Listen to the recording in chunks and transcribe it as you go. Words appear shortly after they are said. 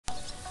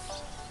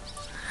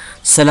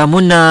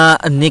سلامونه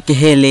نیک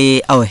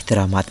هیلې او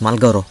احترامات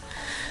ملګرو،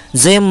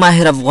 زه یم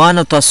ماهر افغان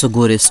او تاسو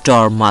ګورئ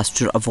سټار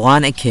ماسټر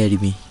افغان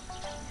اکیډمي.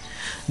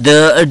 د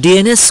ډي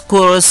ان اس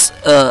کورس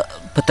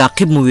په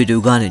تعقیب مو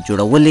ویډیوګانې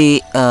جوړولې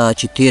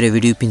چې تېره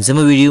ویډیو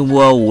 5مه ویډیو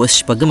وه او اوس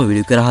 6مه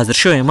ویډیو کې راحاضر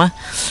شوی یم.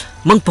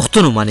 موږ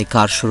پوښتنو باندې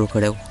کار شروع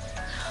کړی و.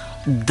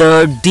 د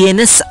ډي ان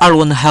اس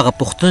اړوند هغه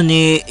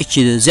پوښتنې چې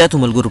د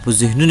زیاتو ملګرو په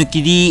ذهنونو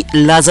کې دي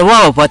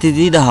لاځوابه پاتې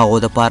دي، د هغو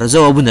دپاره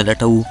ځوابونه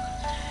لټوو.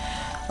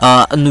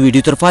 نو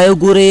ویډیو تر پایه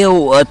وګورئ او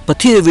په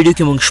تېره ویډیو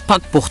کې موږ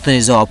 6 پوښتنې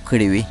ځواب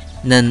کړې وې.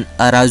 نن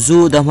راځو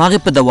د هماغې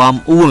په دوام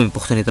 9مې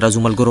پوښتنې ته راځو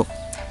ملګرو.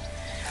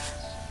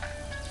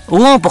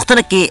 9مه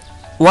پوښتنه کې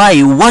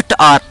وایي what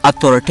are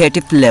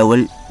authoritative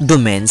level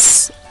domains.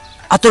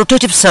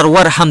 authoritative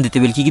سرور هم دې ته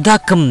ویل کېږي. دا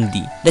کم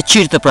دي؟ دا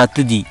چیرته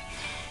پراته دي؟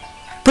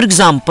 پر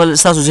اګزامپل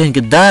ستاسو ذهن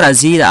کې دا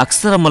راځي، د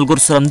اکثره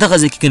ملګرو سره همدغه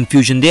ځای کې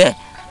کنفیوژن دی.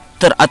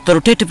 تر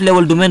اتورټیټیو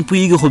لیول ډومین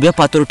پوهېږي، خو بیا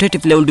په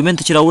اتورټیټیو لیول ډومین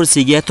ته چې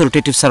راورسېږي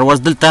اتورټیټیو سرورز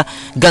دلته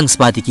ګنګس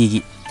پاتې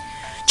کېږي.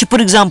 چې پر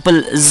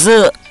اګزامپل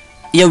زه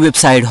یو ویب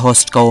سایټ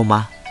هوسټ کوم،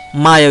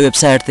 ما یو ویب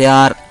سایټ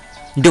تیار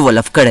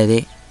ډیولپ کړی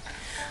دی.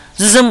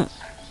 زه ځم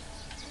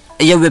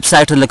یو ویب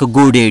سایټ لکه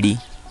ګو ډیډي،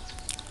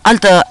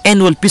 هلته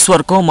انول پیس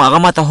ورکوم، هغه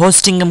ماته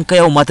هوسټینګ هم کوي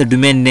او ماته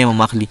ډومین نیم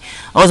هم اخلي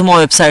او زما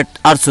ویب سایټ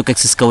هر څوک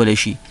اکسس کولی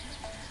شي.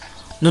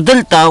 نو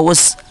دلته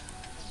اوس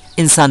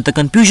انسان ته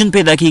کنفیوژن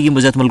پیدا کیږي،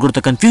 مزیات ملګرو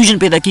ته کنفیوژن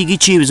پیدا کیږي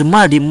چې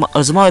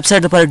زما ویب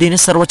سایټ لپاره ډي ان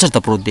اس سرور چېرته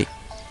پروت دی،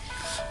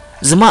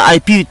 زما آی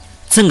پی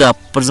څنګه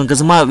پر ځکه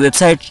زما ویب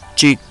سایټ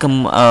چې کوم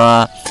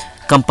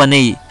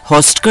کمپنۍ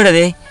هوسټ کړی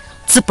دی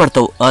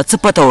څه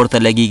پته ورته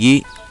لګیږي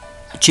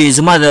چې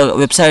زما د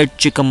ویب سایټ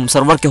چې کوم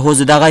سرور کې هوسټ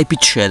دی د هغه آی پی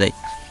څه شی دی.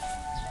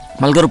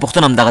 ملګرو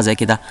پوښتنه همدغه ځای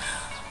کې ده،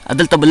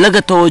 دلته به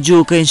لږه توجه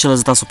وکړئ،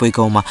 انشاءالله زه تاسو پوه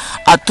کوم.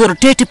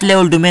 اتورټیټیو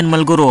لیول ډومین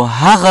ملګرو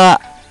هغه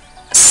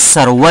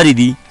سرور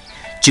دي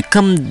چې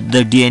کوم د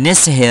ډي ان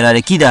اس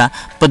هیرارکي ده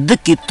په ده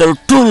کې تر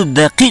ټولو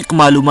دقیق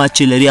معلومات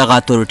چې لري هغه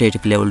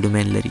اتورټیټیو لیول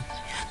ډومین لري.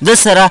 د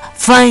سره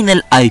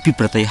فاینل آی پی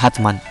پرته وي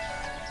حتما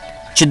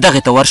چې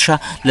دغې ته ورشه،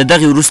 له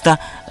دغې وروسته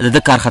د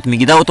ده کار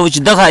ختمیږي. دا ورته وایي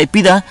چې دغه آی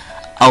پي ده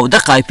او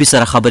دغه آی پي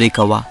سره خبرې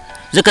کوه،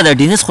 ځکه د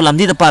ډي ان اس خو له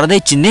همدې دپاره دی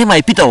چې نیم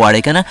آی پي ته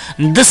واړی که نه،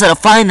 د سره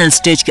فاینل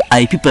سټیج کې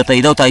آی پي پرته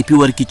وي، دا ورته آی پي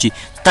ورکړي چې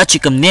تا چې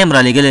کوم نیم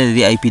رالیږلی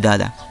دی د آی پي دا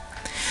ده.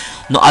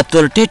 No,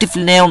 authoritative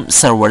name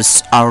servers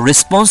are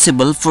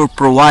responsible for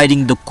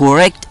providing the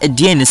correct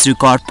DNS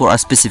record for a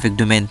specific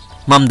domain.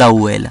 Mamda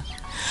ویله.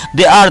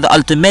 They are the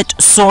ultimate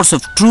source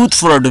of truth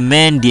for a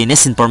domain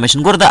DNS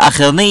information. ګوره د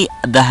اخرنۍ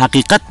د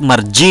حقیقت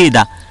مرجع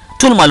ده،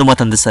 ټول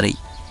معلومات هم د سره.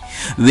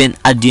 When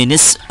a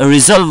DNS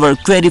resolver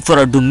query for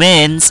a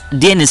domain's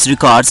DNS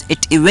records,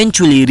 it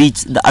eventually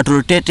reaches the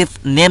authoritative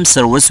name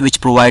servers which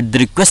provide the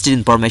requested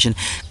information.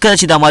 کله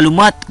چې دا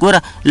معلومات ګوره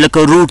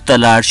لکه روټ ته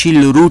لاړ شي،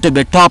 له روټه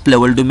بیا ټاپ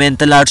لیول ډومین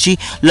ته لاړ شي،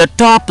 له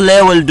ټاپ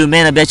لیول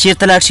ډومینه بیا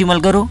چیرته لاړ شي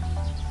ملګرو؟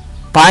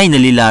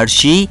 فاینلي لاړ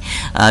شي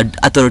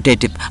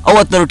اتورټیټیو، او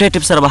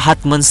اتورټیټیو سره به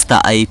حتما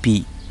ستا آی پی.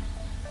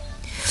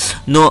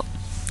 نو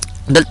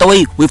دلته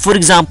وایي فور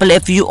ایگزامپل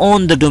if you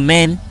own the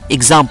domain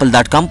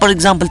example.com، پر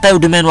ایگزامپل تا یو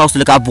ډومین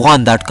واخلو لکه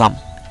افغان.com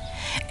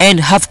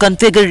and have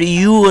configured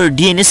your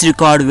DNS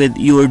record with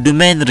your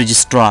domain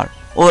registrar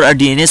or a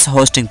DNS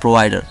hosting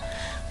provider.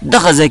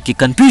 دغه ځای کې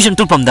کنفیوژن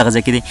ټول په همدغه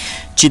ځای کې دی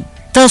چې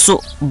تاسو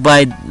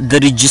باید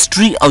د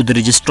رجسټري او د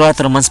رجسټرار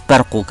ترمنځ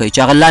فرق وکړئ چې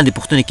هغه لاندې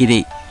پوښتنې کې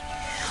دی.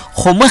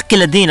 خو مخکې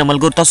له دې نه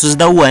ملګرو تاسو زه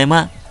دا ووایم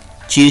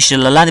چې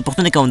انشاءالله لاندې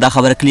پوښتنې کوم دا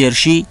خبره کلیر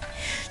شي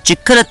چې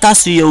کله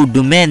تاسو یو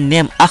ډومین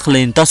نیم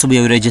اخلئ نو تاسو به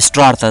یو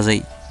رجسټرار ته ځئ.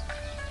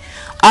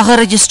 هغه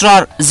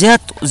رجسټرار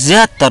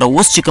زیات تر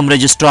اوس چې کوم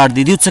رجسټرار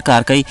دی دوی څه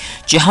کار کوي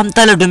چې هم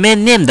تاله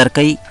ډومین نیم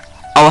درکوي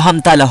او هم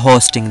تاله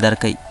هوسټینګ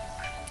درکوي.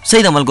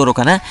 صحیح ده ملګرو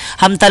که نه؟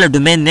 هم تاله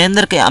ډومین نیم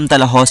درکوي هم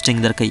تاله هوسټینګ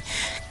درکوي.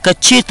 که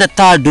چېرته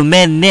تا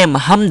ډومین نیم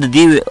هم د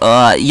دې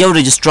یو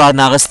رجسټرار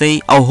نه اخیستی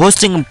او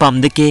هوسټینګ هم په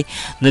همده کې،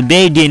 نو بیا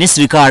یې ډي ان اس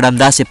ریکارډ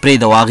همداسې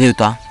پرېږدوه هغې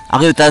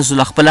ته تاسو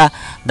له خپله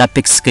دا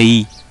پکس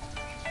کوي.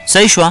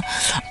 صحیح شوه؟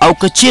 او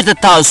که چېرته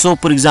تاسو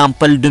پر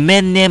اګزامپل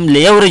ډومین نیم له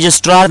یو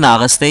رجسټرار نه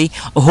اخیستی،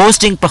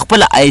 هوسټینګ په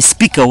خپله آی اس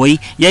پي کوئ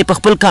یا یې په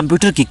خپل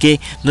کمپیوټر کې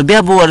کې، نو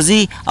بیا به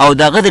ورځي او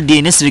د هغه د ډي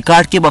ان اس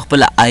ریکارډ کې به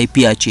خپله آی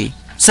پي اچوي.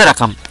 څه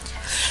رقم؟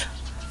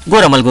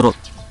 ګوره ملګرو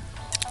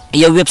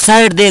یو ویب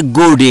سایټ دی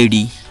ګو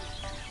ډیډي،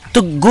 ته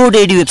ګو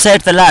ډیډي ویب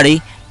سایټ ته لاړې،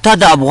 تا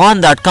د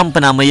افغان.com په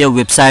نامه یو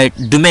ویب سایټ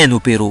ډومین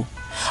وپیرو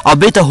او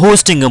بیا ته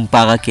هوسټینګ هم په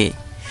هغه کې.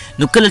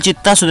 نو کله چې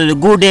تاسو د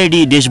ګو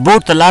ډیډي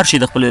ډیشبورډ ته لاړ شئ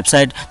د خپل ویب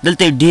سایټ،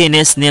 دلته ډي ان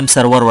اس نیم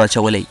سرور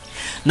ورچولی،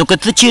 نو که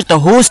ته چېرته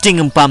هوسټینګ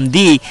هم په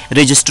همدې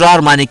رجسټرار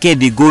باندې کې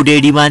د ګو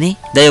ډیډي باندې،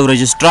 دا یو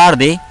رجسټرار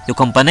دی یو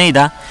کمپنۍ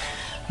ده،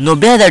 نو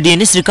بیا د ډي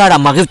ان اس ریکارډ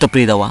هماغې ته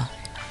پرېږدوه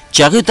چې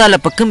هغې تاله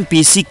په کوم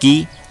پي سي کې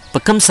په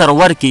کوم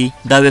سرور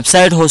کې دا ویب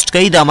سایټ هوسټ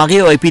کوي د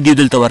هماغې آی پي دی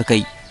دلته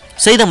ورکوي.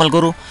 صحیح ده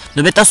ملګرو؟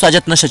 نو بیا تاسو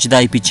حاجت نشته چې د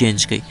آی پي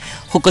چینج کوئ.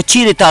 خو که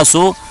چیرې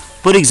تاسو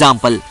پر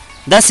ایگزامپل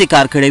داسې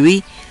کار کړی وي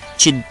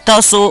چې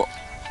تاسو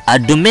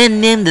ډومین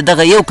نیم د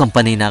دغه یو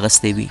کمپنۍ نه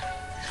اخیستی وي،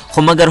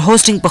 خو مګر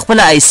هوسټینګ په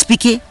خپله آی اس پي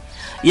کې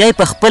یا یې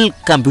په خپل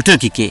کمپیوټر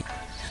کې کې،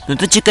 نو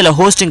ته چې کله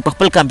هوسټینګ په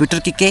خپل کمپیوټر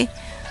کې کې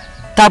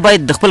تا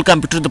باید د خپل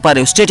کمپیوټر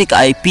دپاره یو سټیټیک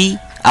آی پی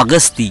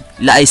اغستی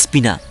له آی اس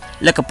پي نه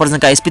لکه پر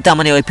ځکه آی اس پي تا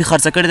من یو آی پي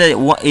خرڅه کړې ده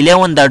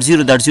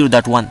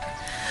 11.0.0.1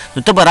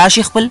 نو ته به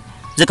راشي خپل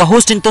ځکه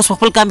هوسټینګ ته اوس په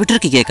خپل کمپیوټر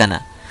کې کې که نه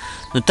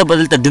نو ته به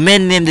دلته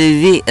ډومین نیم د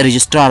دې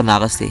رجسټرار نه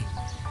اغستی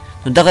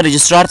نو دغه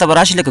رجسټرار ته به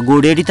راشي لکه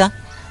ګوډیډي ته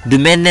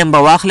ډومین نیم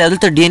به واخلې او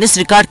دلته DNS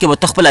ریکارډ کې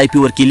به ته خپل آی پي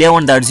ورکړي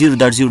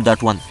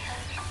 11.0.0.1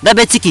 دا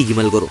بیا څه کېږي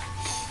ملګرو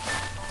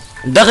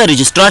دغه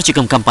رجسټرار چې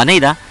کوم کمپنۍ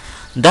ده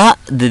دا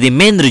د دې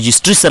مین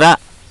رجسټري سره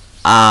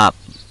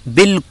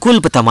بالکل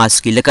په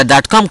تماس کې لکه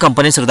ډاټ کام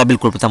کمپنۍ سره دا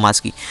بالکل په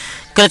تماس کې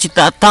کله چې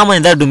تا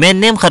باندې دا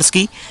ډومین نیم خرڅ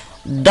کړي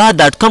دا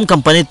ډاټ کام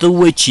کمپنۍ ته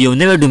ووایي چې یو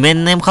نوی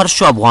ډومین نیم خرڅ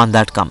شو افغان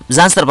ډاټ کام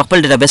ځان سره په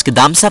خپل ډیټابیس کې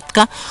دام ثبت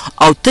کا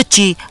او ته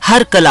چې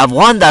هر کله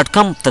افغان ډاټ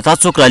کام ته تا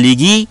څوک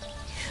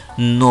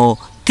رالیږي نو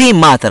ته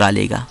ما ته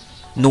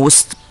رالیږه نو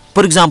اوس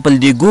فور ایگزامپل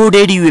دی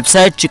ګوډیډي ویب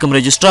سایټ چې کوم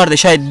رجسټرار دی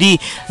شاید دی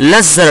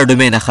 10,000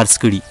 ډومینه خرڅ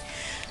کړي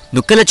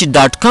نو کله چې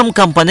ډاټ کام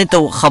کمپنۍ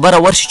ته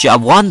خبره ورشي چې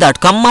افغان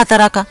ډاټ کام ما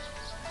ته راکه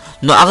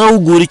نو هغه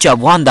وګوري چې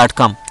افغان ډاټ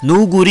کام نو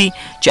وګوري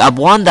چې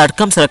افغان ډاټ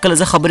کام سره کله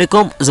زه خبرې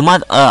کوم زما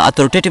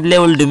اتورټیټیو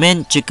لیول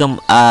ډومین چې کوم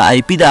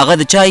آی پي ده هغه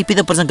د چا آی پي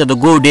ده پر څنګه د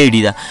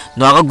ګوډیډي ده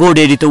نو هغه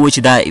ګوډیډي ته وایي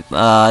چې دا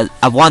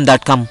افغان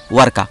ډاټ کام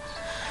ورکه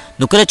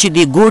نو کله چې د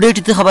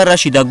ګوډیډي ته خبر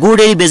راشي دا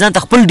ګوډیډي بې ځان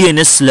ته خپل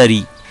DNS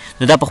لري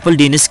نو دا په خپل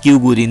DNS کې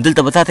وګوري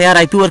دلته به تا ته یار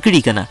آی پي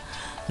ورکړي که نه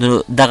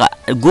نو دغه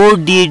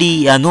ګوډیډي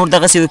یا نور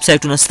دغسې ویب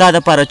سایټونه ستا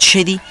دپاره څه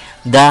شی دي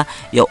دا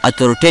یو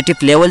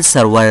اتورټیټیو لیول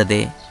سرور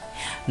دی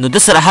نو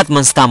د سره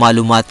حتما ستا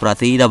معلومات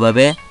پراته دي دا به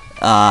بیا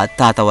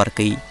تا ته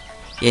ورکوي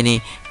یعنې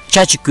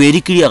چا چې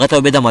کویري کړي هغه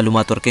ته به د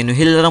معلومات ورکوي نو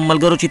هیله لرم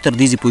ملګرو چې تر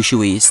دې ځې پوه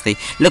شوي یاستئ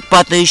لږ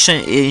پاته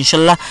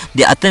انشاءالله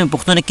د اتمې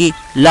پوښتنه کې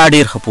لا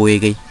ډېر ښه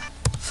پوهېږئ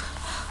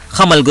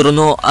ښه ملګرو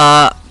نو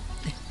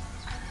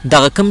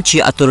دغه کوم چې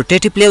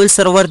اتورټیټیو لیول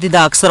سرور دی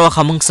دا اکثر وخت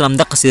موږ سره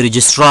همدقسې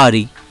رجسټرار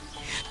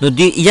نو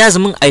دی یا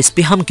زمونږ آی اس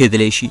پي هم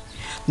کېدلی شي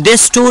د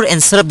سټور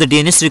اینډ صرف د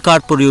DNS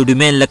ریکارډ پر یو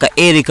ډومین لکه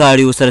ای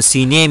ریکارډ یو سره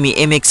سی نیم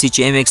MX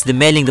چې MX د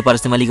میلینګ دپاره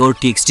استعمالېږي او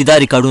TXT دا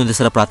ریکارډونه د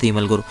سره پراته وي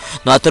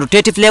ملګرو نو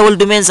اتورټیټیو لیول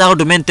ډومینز هغه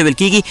ډومین ته ویل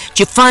کېږي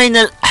چې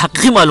فاینل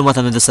حقیقي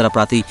معلومات هم د سره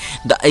پراته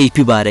وي د آی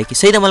پي باره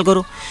کې صحیح ده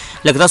ملګرو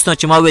لکه تاسو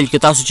چې ما ویل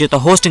چې تاسو چې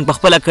ته هوسټینګ په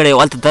خپله کړی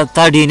او هلته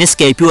تا DNS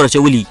کې آی پي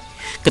ورچولي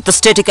که ته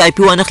سټیټیک آی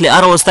پي وانخلې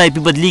هر ورځ تا آی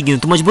پي بدلېږي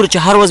نو ته مجبور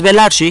چې هر ورځ بیا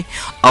لاړ شي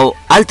او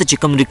هلته چې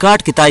کوم ریکارډ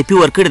کې تا آی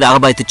پي ورکړی د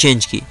هغه باید ته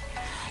چینج کړي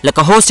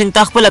لکه هوسټینګ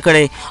تا خپله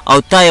کړی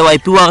او تا یو آی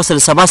پي واخیستل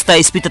سبا ستا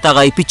آی اس پي ته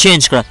هغه آی پي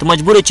چینج کړه ته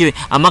مجبور یې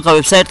چې هماغه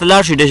ویب سایټ ته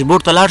لاړ شي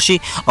ډیشبورډ ته لاړ شي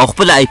او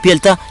خپله آی پي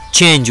هلته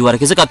چینج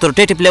ورکړي ځکه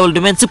اتورټیټیو لیول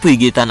ډومین څه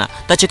پوهېږي تا نه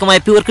تا چې کوم آی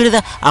پي ورکړې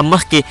ده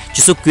مخکې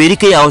چې څوک کویري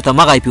کوي او ته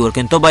هماغه آی پي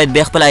ورکوي نو ته باید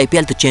بیا خپل آی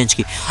پي هلته چینج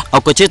کړي او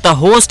که چېرته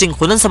هوسټینګ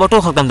خو نن سبا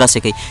ټول خلک همداسې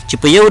کوي چې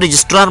په یو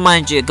رجسټرار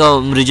باندې چې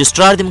کوم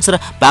رجسټرار دی موږ سره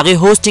په هغې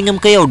هوسټینګ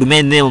هم کوي او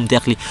ډومین نیم هم ترې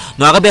اخلي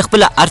نو هغه بیا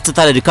خپله هر څه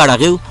تا ریکارډ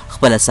هغې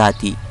خپله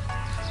ساتي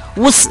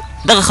اوس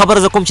دغه خبره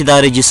زه کوم چې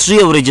دا رجسټري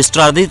او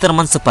رجسټرار دی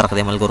ترمنځ څه فرق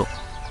دی ملګرو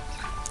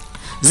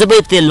زه به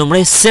یې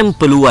لومړی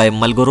سمپل ووایم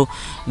ملګرو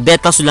بیا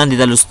تاسو لاندې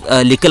د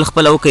لیکل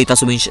خپله وکئ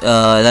تاسو به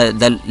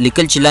د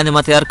لیکل چې لاندې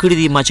ما تیار کړي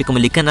دي ما چې کومه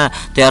لیکنه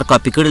تیار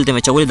کاپي کړې دلته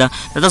مې اچولې ده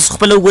تاسو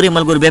خپله وګورئ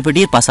ملګرو بیا په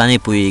ډېر په اسانۍ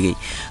پوهېږئ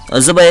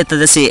زه به یې ته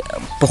داسې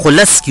په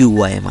خلص کې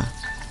ووایم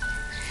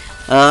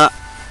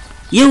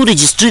یو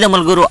رجسټري د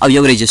ملګرو او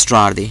یو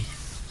رجسټرار دی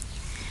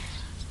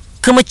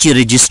کومه چې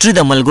رجسټري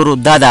د ملګرو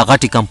دا د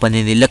غټې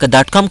کمپنۍ دی لکه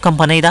ډاټ کام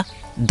کمپنۍ ده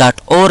ډاټ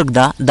اورګ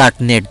ده ډاټ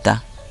نیټ ده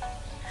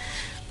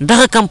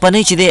دغه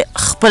کمپنۍ چې دی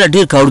خپله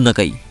ډېر کارونه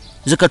کوي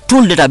ځکه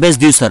ټول ډیټابیس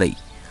دوی سره وي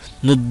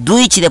نو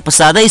دوی چې د په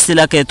ساده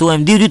اصطلاح کې ته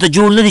وایم دوی ته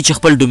جوړ نه دي چې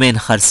خپل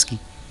ډومین خرڅ کړي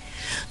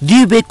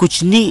دوی به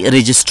کوچني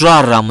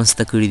رجسټرار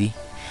رامنځته کړي دي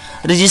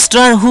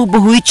رجسټرار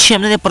هوبهو هېڅ شی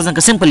هم نه دی پر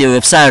ځکه سمپل یو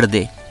ویب سایټ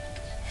دی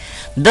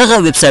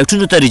دغه ویب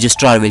سایټونو ته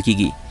رجسټرار ویل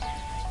کېږي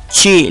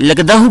چې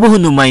لکه دا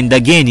هوبهو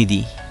نمایندګانې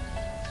دي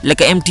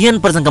لکه MTN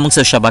پر څنګه موږ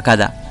سره شبکه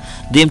ده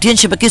د MTN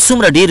شبکې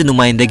څومره ډېرې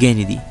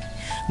نمایندګانې دي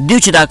دوی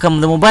چې دا کوم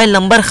د موبایل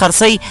نمبر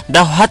خرڅوي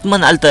دا حتما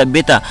هلته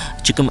بېرته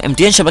چې کوم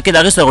MTN شبکې د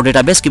هغې سره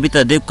ډیټابیس کې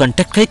بېرته دوی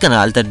کنټیکټ کوي که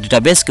نه هلته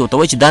ډیټابیس کې ورته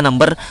وایي چې دا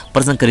نمبر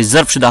پر څنګه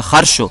ریزرو شو دا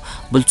خرڅ شو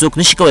بل څوک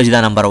نشي کولی چې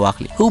دا نمبر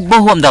واخلي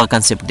هوبهو همدغه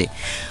کنسپټ دی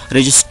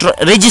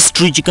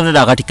رجسټري چې کوم دی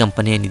دا غټې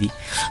کمپنیانې دي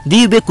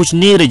دوی به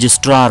کوچني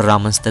رجسټرار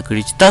رامنځته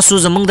کړي چې تاسو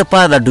زموږ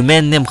دپاره دا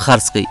ډومین نیم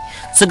خرڅ کړئ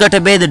څه ګټه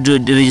به یې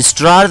د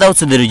رجسټرار ده او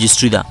څه د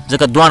رجسټري ده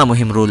ځکه دواړه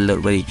مهم رول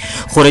لري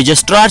خو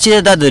رجسټرار چې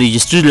دی دا د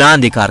رجسټري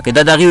لاندې کار کوي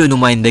دا د هغې یوه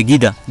نمایندګي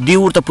ده دوی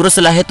ورته پوره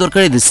صلاحیت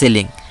ورکړی د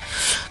سیلینګ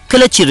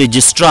کله چې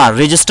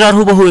رجسټرار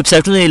هوبهو ویب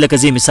سایټونه دي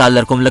لکه زه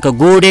مثال درکوم لکه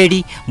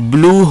ګوډیډي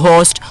بلو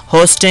هوسټ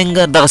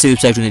هوسټینګر دغسې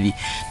ویب سایټونه دي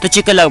ته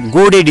چې کله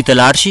ګوډیډي ته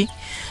لاړ شي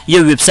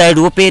یو ویب سایټ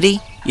وپېرئ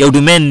یو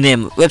ډومین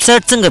نیم ویب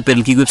سایټ څنګه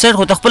پیل کېږي ویب سایټ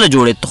خو ته خپله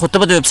جوړې خو ته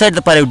به د ویب سایټ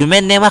دپاره یو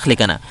ډومین نیم اخلې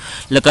که نه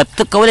لکه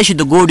ته کولی شي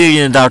د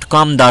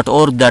 .com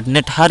 .org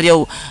 .net هر یو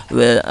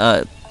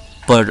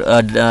په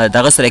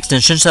دغه سره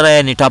ایکسټنشن سره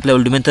یعنې ټاپ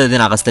لیول ډومین ته د دې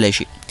نه اخیستلی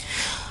شي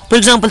فور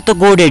ایګزامپل ته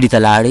ګوډیډي ته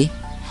لاړې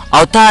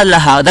او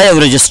تا دا یو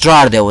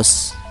رجسټرار دی اوس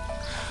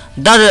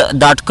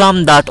دا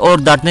 .com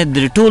 .org .net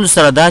د ټولو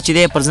سره دا چې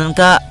دی پر ځان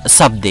کا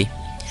سب دی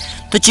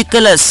ته چې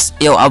کله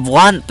یو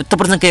افغان ته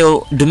پر ځکه یو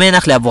ډومین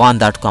اخلي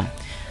افغان.com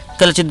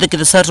کله چې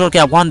دغه سرچ وکړي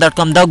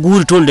افغان.com دا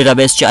ګوري ټول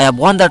ډیټابیس چې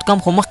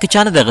افغان.com خو مخکې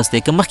چا نه دی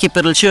اخیستی که مخکې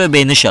پیرل شوی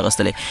به یې نشي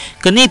اخیستلی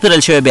که نه یې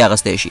پیرل شوی بیا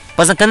اخیستی شي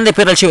پس که نه دی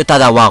پیرل شوی تا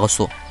دا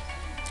واغستو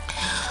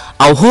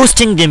او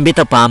هوسټینګ ډمبې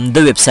ته پام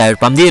د ویب سایټ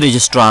پام دی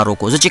رجسټرار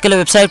وکړو زه چې کله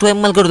ویب سایټ وایم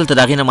ملګرو دلته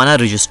د هغې نه معنا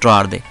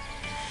رجسټرار دی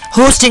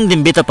هوسټینګ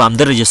ډمبې ته پام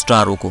د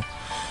رجسټرار وکړو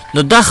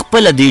نو دا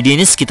خپله د ډي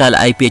ان اس کې تاله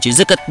آی پی چې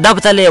ځکه دا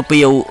به تاله په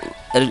یو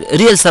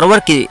ریل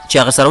سرور کې چې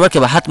هغه سرور کې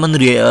به حتما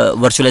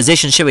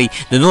ورچوالایزیشن شوی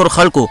د نور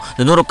خلکو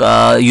د نور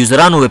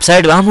یوزرانو ویب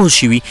سایټ به هم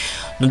هوست شوي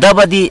نو دا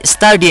به د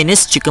ستا ډي ان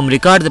اس چې کوم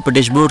ریکارډ دی په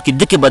ډیشبورډ کې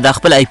دکې به دا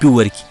خپل آی پی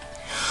ورکړي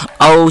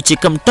او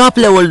چې کوم ټاپ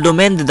لیول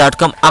ډومین د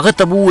ډاټ کام هغه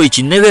ته به ووایي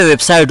چې نوی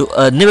ویب سایټ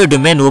نوی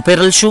ډومین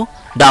وپیرل شو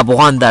د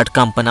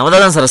افغان.com په نامه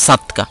دا ځان سره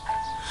ثبت کا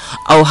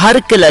او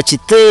هر کله چې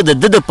ته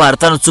د ده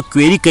دپاره تا نه څوک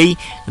کویري کوي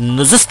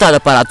نو زه ستا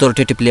دپاره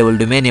اتورټیټیپ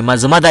لیول ډومین یم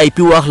زما د آی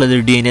پي واخله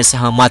د ډي ان اس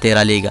څخه ما ته یې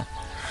رالیږه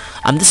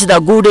همداسې دا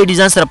ګو ډی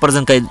ډیزاین سره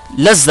پرزنټ کوي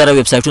 10,000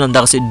 ویب سایټونه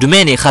همدغسې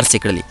ډومین یې خرڅې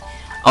کړلي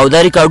او دا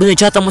ریکارډونه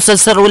چا ته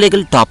مسلسل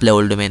ولېږل ټاپ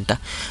لیول ډومین ته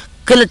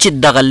کله چې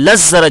دغه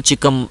 10,000 چې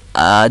کوم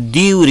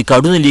دیو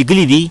ریکارډونه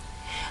لیږلي دي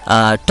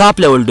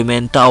ټاپ لیول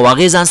ډومین ته او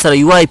هغې ځان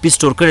سره یو آی پي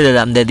سټور کړی دی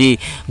د دې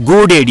ګو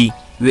ډی ډي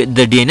د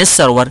ډي ان اس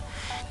سرور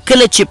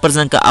کله چې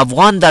پرزنټ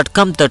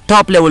افغان.com ته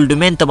ټاپ لیول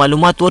ډومین ته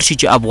معلومات ورشي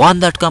چې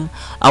افغان.com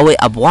او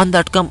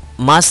افغان.com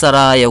ما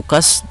سره یو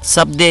کس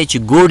سب دی چې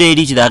ګو ډی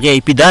ډي چې د هغې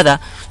آی پي دا ده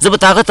زه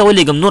به ته هغه ته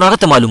ولېږم نور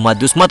هغه ته معلومات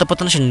دي اوس ما ته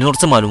پته نشي نور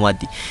څه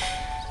معلومات دي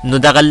نو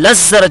دغه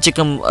 10,000 چې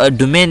کوم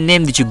ډومین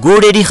نیم دی چې ګو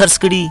ډی ډي خرڅ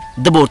کړي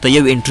د به ورته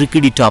یو انټري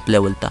کړي ټاپ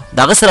لیول ته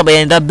د هغه سره به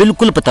یعنې دا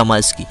بالکل په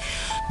تماس کې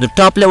نو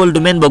ټاپ لیول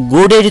ډومین به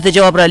ګو ډی ډي ته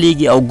جواب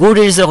رالیږي او ګو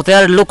ډی ډي سره خو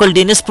تیار لوکل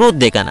ډي ان اس پروت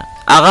دی که نه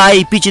هغه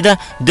آی پي چې ده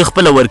د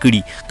خپله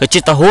ورکړي که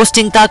چېرته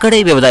هوسټینګ تا کړی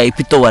بیا به د آی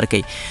پي ته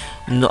ورکوي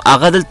نو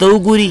هغه دلته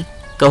وګوري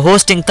که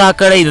هوسټینګ تا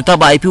کړی نو تا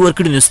به آی پي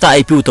ورکړي نو ستا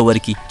آی پي ورته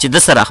ورکړي چې ده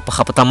سره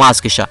په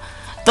تماس کې شه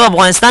ته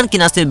افغانستان کې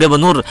ناست بیا به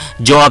نور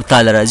جواب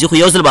تاله راځي خو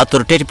یو ځل به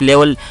اتورټیټیپ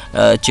لیول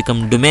چې کوم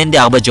ډومین دی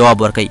هغه به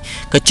جواب ورکوي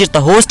که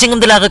چېرته هوسټینګ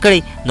هم دله هغه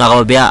کړی نو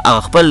هغه بیا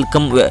هغه خپل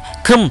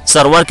کم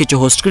سرور کې چې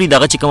هوسټ کړي د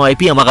هغه چې کوم آی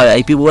پي همغه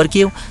آی پي به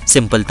ورکړي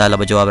سمپل تاله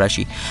به جواب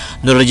راشي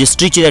نو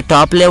رجسټري چې د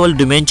ټاپ لیول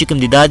ډومین چې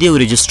کوم دی دا دی او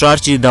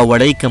رجسټرار چې دا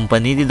وړی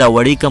کمپنۍ دی دا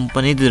وړی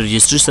کمپنۍ د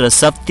رجسټري سره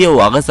ثبت دی او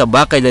هغه سره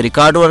باقاعده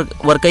ریکارډ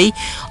ورکوي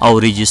او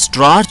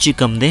رجسټرار چې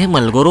کوم دی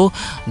ملګرو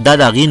دا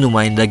د هغې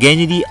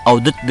نمایندګانې دي او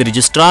د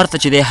رجسټرار ته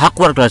چې دی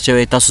حق ورکړل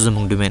شوی تاسو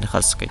زموږ ډومین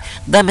خرڅ کړئ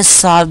دا مې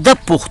ساده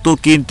پښتو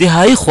کې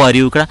انتهایي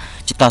خواري وکړه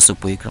چې تاسو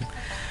پوه کړم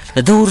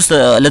له ده وروسته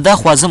له دا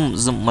خوا زم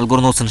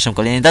ملګرو نور څه نشم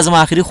کولی دا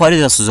زما آخري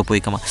خواري ده تاسو زه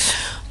پوه کړم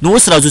نو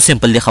اوس راځو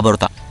سمپل دې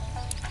خبرو ته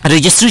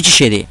رجسټري څه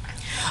شی دی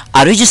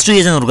A registry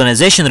is an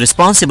organization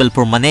responsible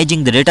for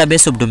managing the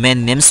database of domain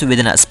names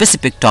within a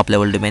specific top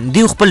level domain.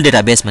 دی خپل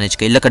database manage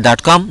کوي لکه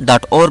 .com,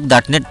 .org,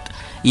 .net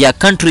یا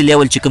country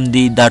level چې کوم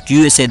دی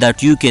 .usa,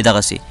 .uk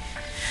دغسې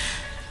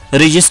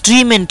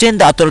Registry maintain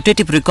the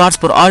authoritative records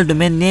for all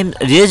domain names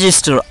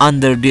registered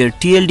under their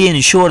TLD and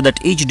ensure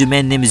that each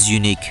domain name is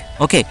unique.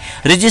 Okay,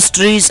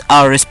 registries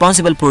are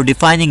responsible for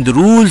defining the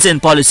rules and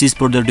policies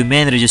for the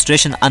domain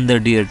registration under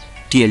their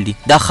TLD.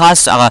 دا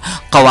خاص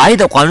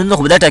قواعد او قانون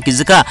خو به دا ټاکي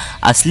ځکه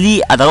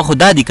اصلي دغه خو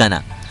دا دي که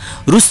نه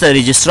وروسته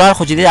رجسټرار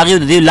خو چې دی هغې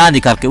د دې لاندې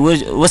کار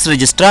کوي اوس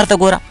رجسټرار ته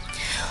ګوره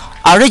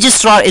A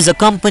registrar is a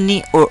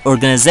company or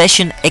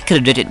organization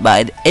accredited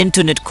by the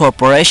Internet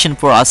Corporation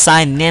for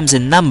assigned names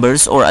and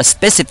numbers or a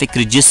specific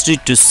registry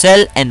to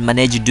sell and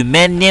manage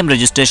domain name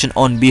registration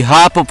on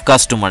behalf of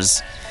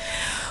customers.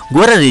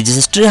 ګوره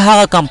رجسټري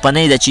هغه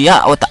کمپنۍ ده چې یا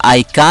ورته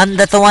آیکان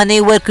د توانۍ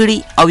ورکړي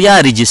او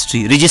یا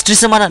رجسټري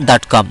څه معنا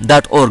 .com,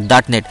 .org,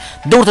 .net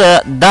ده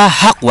ورته دا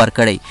حق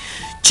ورکړی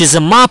چې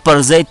زما پر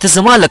ځای ته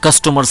زما له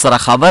کسټمر سره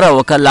خبره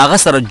وکړه له هغه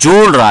سره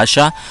جوړ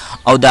راشه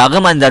او د هغه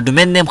باندې دا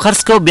ډومین نیم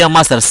خرڅ کوه بیا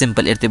ما سره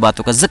سمپل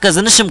ارتباط وکړه ځکه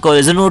زه نشم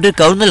کولی زه نور ډېر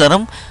کارونه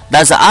لرم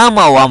دا زه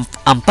عامه او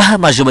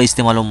امفهمه ژبه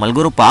استعمالوم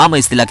ملګرو په عامه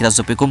اصطلاح کې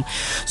تاسو پوه کوم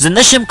زه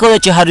نشم کولی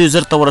چې هر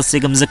یوزر ته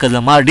ورسېږم ځکه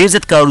زما ډېر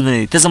زیات کارونه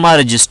دي ته زما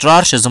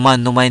رجسټرار شه زما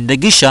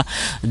نمایندګي شه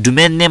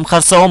ډومین نیم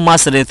خرڅوه ما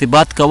سره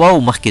ارتباط کوه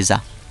او مخکې ځه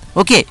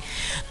Okay,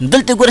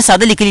 دلته ګوره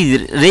ساده لیکلي دي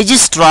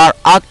registrar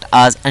act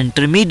as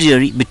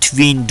intermediary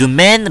between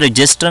domain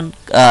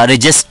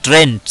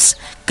registrants,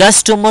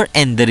 customer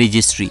and the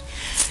registry.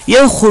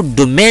 یو خو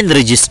domain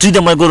registry د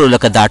ملګرو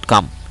لکه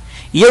 .com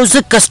یو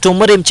زه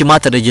کسټمر یم چې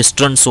ماته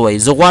رجسټرنټس وایي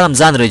زه غواړم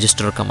ځان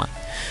رجسټر کړم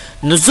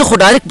نو زه خو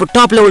ډایرکټ په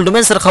ټاپ لیول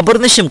ډومین سره خبر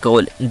نشم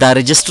کولی دا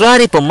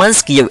رجسټرار یې په منځ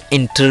کې یو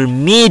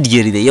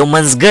انټرمیډیري دی یو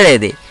منځګړی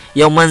دی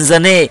یو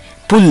منځنی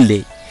پل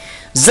دی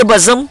زه به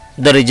ځم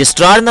د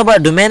رجسټرار نه به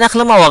ډومین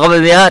اخلم او هغه به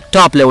بیا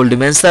ټاپ لیول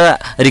ډومین سره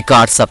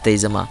ریکارډ ثبتوي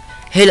زما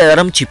هیله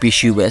لرم چې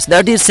پیش یو بس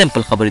دا ډېر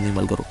سمپل خبرې دي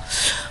ملګرو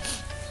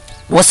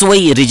اوس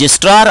وایي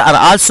رجسټرار ار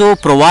آلسو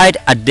پرووایډ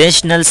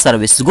اډیشنل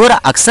سروس ګوره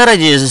اکثره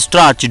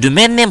رجسټرار چې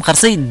ډومین نیم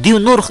خرڅوي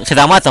دوی نور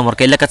خدمات هم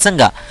ورکوي لکه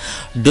څنګه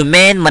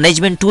ډومین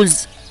منیجمنټ ټولز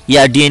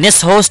یا DNS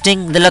هوسټینګ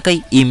د لکه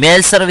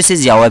ایمیل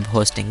سروسز یا ویب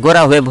هوسټینګ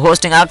ګوره ویب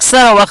هوسټینګ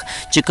اکثره وخت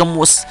چې کوم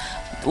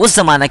اوس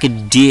زمانه کې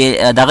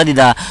دغه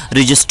د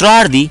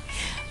رجسټرار دی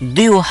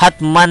دیو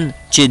حتما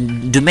چې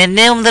ډومین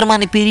نیم هم در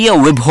باندې پیري او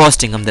ویب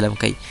هوسټینګ هم دلم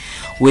کوي.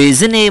 وایي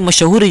ځینې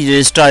مشهور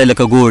رجسټرار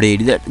لکه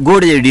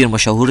ګوډیډي ډېر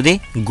مشهور دی.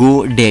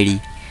 ګوډیډي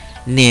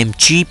نیم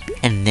چیپ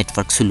اینډ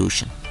نیټورک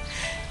سولوشن.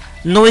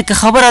 نو که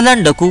خبره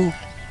لنډه کو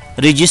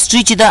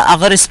رجسټري چې دا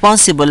هغه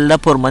ریسپانسیبل ده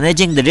فور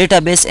منیجینګ د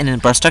ډیټابیس اینډ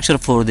انفراسټرکچر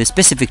فور د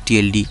سپیسیفیک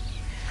TLD.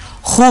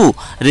 خو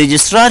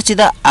رجسټرار چې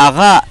دا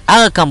هغه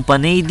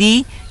کمپنۍ دی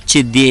چې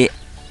د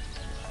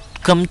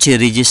کوم چې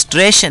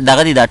رجسټریشن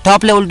دغه دی دا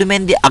ټاپ لیول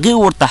ډومین دی هغې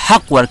ورته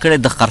حق ورکړی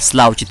د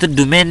خرڅلاو چې ته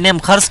ډومین نیم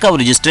خرڅ کړه او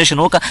رجسټریشن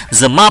وکړه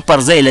زما پر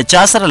ځای له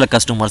چا سره له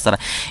کسټمر سره.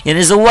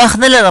 یعنې زه وخت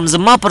نه لرم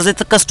زما پر ځای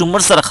ته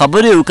کسټمر سره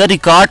خبرې وکړه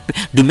ریکارډ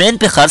ډومین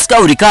پې خرڅ کړه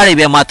او ریکارډ یې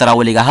بیا ما ته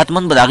راولېږه. حتما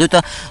به د هغې ته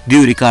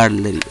دیو ریکارډ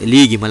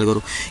لیږي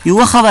ملګرو.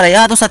 یوه خبره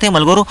یاد وساتئ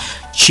ملګرو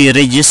چې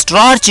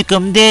رجسټرار چې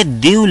کوم دی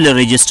دیو له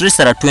رجسټري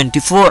سره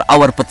 24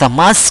 اور په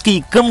تماس کې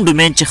کوم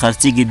ډومین چې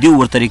خرڅېږي دیو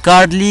ورته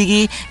ریکارډ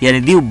لیږي. یعنې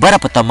دیو بره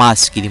په تماس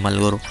کې دي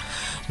ملګرو.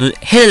 نو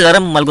هیله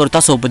لرم ملګرو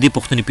تاسو په دې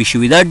پوښتنې پوه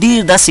شوي. دا ډېر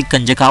داسې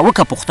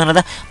کنجکاوکه پوښتنه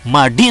ده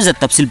ما ډېر زیات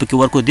تفصیل پکې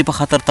ورکړو دې په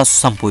خاطر تاسو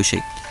سم پوه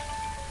شئ.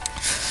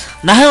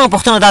 نهمه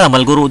پوښتنه دا ده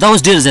ملګرو دا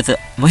اوس ډېر زیات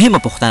مهمه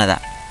پوښتنه ده.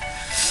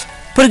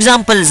 فور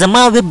ایگزامپل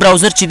زما ویب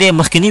براوزر چې دی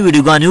مخکینی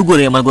ویډیوګانې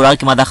وګورئ ملګرو هغه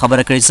کې ما دا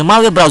خبره کړې زما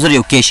ویب براوزر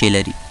یو کیش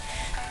لري.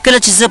 کله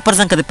چې زه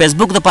فرضاً که د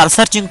فیسبوک دپاره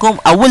سرچینګ کوم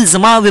اول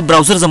زما ویب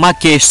براوزر زما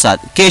کیش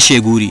یې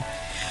ګوري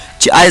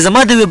چې آیا زما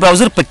د ویب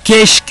براوزر په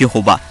کیش کې خو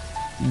به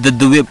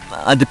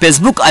د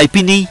فیسبوک IP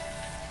نه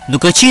نو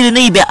که چیرې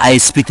نه بیا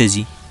ISP ته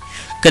ځي.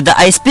 که د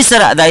ISP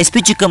سره د ISP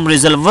چې کوم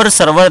ریزلور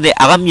سرور دی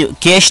هغه هم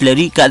کیش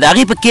لري که د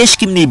هغې په کیش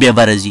کې هم نه بیا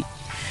بره ځي.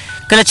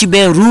 کله چې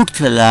بیا روټ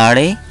ته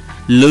لاړې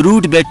له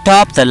روټ بیا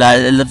ټاپ ته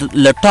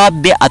له ټاپ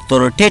بیا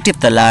اتورټیټیو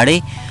ته لاړې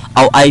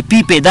او IP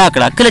پیدا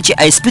کړه. کله چې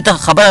ISP ته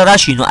خبره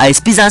راشي نو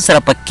ISP ځان سره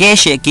په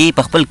کیش کې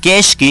په خپل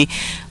کیش کې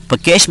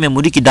په کیش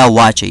میموري کې دا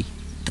واچوي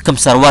کوم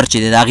سرور چې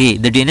دی د هغې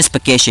د DNS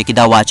په کیش کې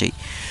دا واچوي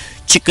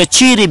چې که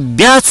چیرې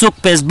بیا څوک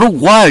فیسبوک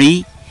غواړي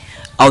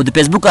او د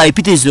فیسبوک IP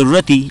ته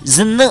ضرورت وي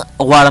زه نه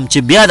غواړم چې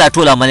بیا دا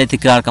ټول عملیه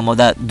تکرار کړم او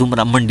دا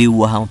دومره منډې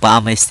ووهم په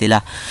عامه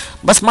اصطلاح.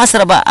 بس ما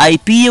سره به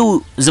IP او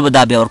زه به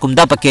دا بیا ورکوم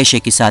دا په کیش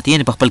کې ساتي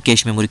یعنې په خپل کیش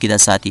میموري کې دا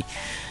ساتي.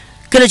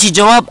 کله چې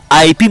جواب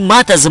IP ما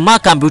ته زما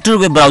کمپیوټر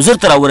ویب براوزر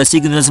ته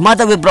راورسېږي نو زما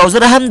د ویب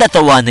براوزر هم دا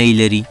توانایي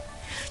لري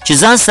چې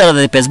ځان سره د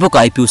فیسبوک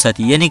IP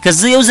وساتي. یعنې که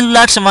زه یو ځل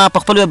لاړ شم په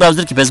خپل ویب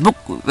براوزر کې فیسبوک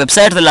ویب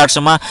سایټ ته لاړ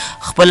شم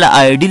خپل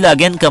ID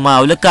لاګین کړم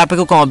او لږ کار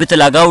پکې وکړم او بېرته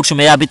لاګ آوټ شم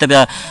یا بېرته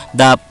بیا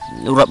دا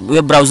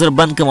ویب براوزر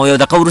بند کړم او یو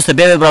دقیقه وروسته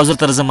بیا ویب براوزر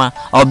ته راځم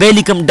او بیا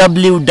لیکم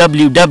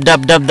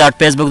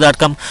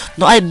www.facebook.com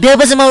نو بیا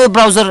به زما ویب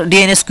براوزر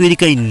DNS کویري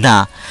کوي.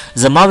 نه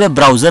زما ویب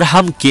براوزر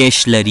هم کیش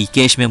لري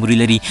کیش میموري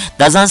لري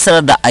دا ځان سره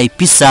د IP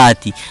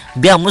ساتي.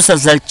 بیا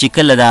مسلسل چې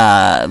کله دا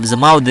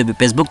زما او د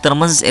فیسبوک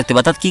ترمنځ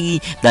ارتباطات کېږي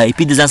د IP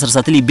د ځان سره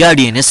ساتلي بیا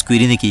DNS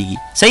کویري نه کېږي.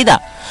 صحیح ده.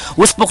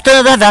 اوس پوښتنه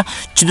دا ده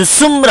چې د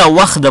څومره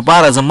وخت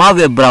دپاره زما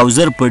ویب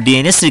براوزر په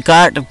DNS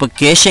ریکارډ په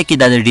کیشه کې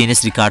دا د DNS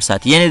ریکارډ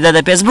ساتي. یعنې دا د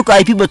فیسبوک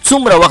IP به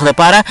څومره وخت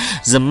دپاره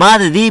زما د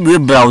دې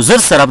ویب براوزر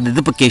سره د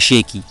ده په کیشې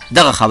کې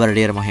دغه خبره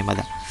ډېره مهمه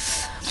ده.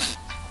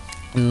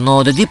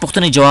 نو د دې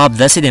پوښتنې جواب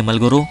داسې دی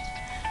ملګرو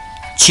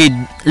چې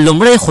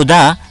لومړی خو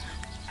دا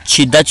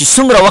چې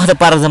څومره وخت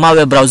دپاره زما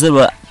ویب براوزر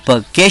په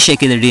کیشه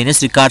کې د DNS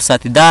ریکارډ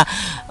ساتي دا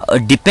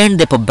ډیپینډ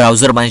دی په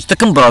براوزر باندې چې ته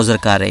کوم براوزر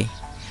کاروئ.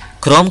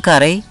 کروم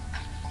کاروئ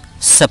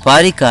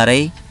سفاري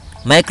کاروئ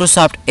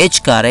مایکروسافټ ایج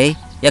کاروئ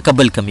یا که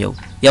بل کوم یو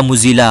یا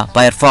موزیلا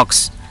فایرفاکس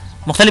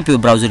مختلف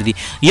ویب براوزر دي.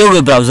 یو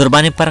ویب براوزر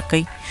باندې فرق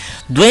کوي.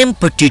 دویم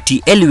په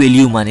TTL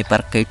ویلیو باندې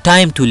فرق کوي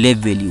ټایم ټو لیو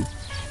ویلیو.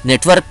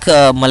 نیټورک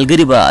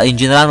ملګري به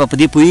انجینران به په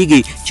دې پوهېږي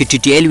چې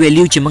TTL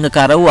ویلیو چې موږ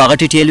کاروو هغه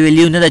TTL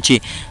ویلیو نه ده چې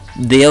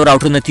د یو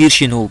راوټر نه تیر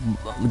شي نو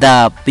دا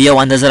په یو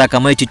اندازه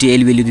راکموي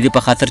TTL ویلیو د دې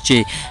په خاطر چې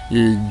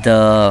د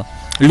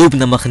لوپ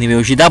نه مخنیوی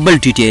وشي دا بل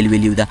TTL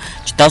ویلیو ده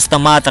چې تاسو ته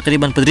ما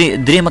تقریبا په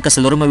درېیمه که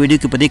څلورمه ویډیو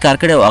کې په دې کار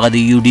کړی او هغه د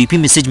UDP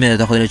میسیج مې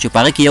درته ښودلی چې په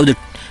هغه کې یو د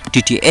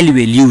TTL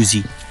ویلیو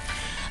ځي.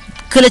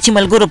 کله چې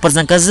ملګرو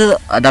پرځن که زه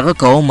دغه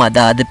کوم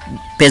دا د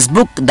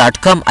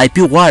facebook.com IP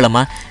غواړم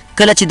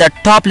کله چې دا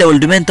ټاپ لیول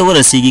ډومین ته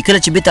ورسېږي کله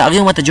چې بېرته هغې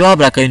ماته جواب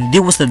راکوي نو دې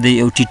وروسته د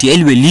یو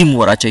TTL ویلیو م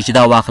وراچوي چې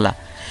دا واخله.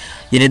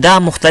 یعنې دا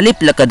مختلف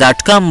لکه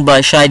 .com به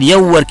شاید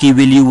یو ورکي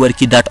ویلیو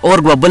ورکي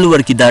 .org به بل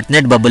ورکي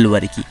 .net به بل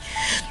ورکي.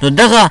 نو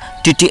دغه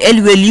TTL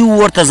ویلیو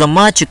ورته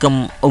زما چې کوم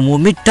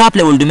عمومي ټاپ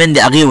لیول ډومین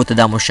دی هغې ورته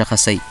دا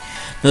مشخصوي.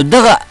 نو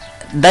دغه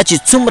دا چې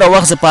څومره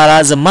وخت دپاره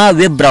زما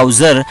ویب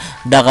براوزر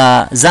دغه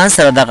ځان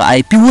سره دغه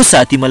IP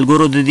وساتي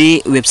ملګرو د دې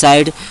ویب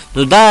سایټ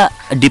نو دا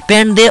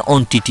ډیپینډ دی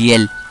اون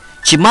TTL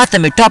چې ما ته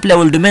مې ټاپ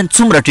لیول ډومین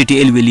څومره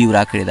TTL ویلیو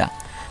راکړې ده.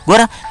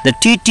 ګوره د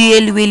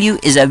TTL value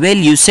is a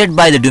value set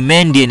by the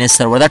domain DNS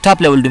server دا ټاپ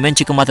لیول ډومین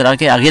چې کوم ماته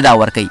راکړي هغې دا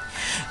ورکوي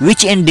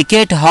which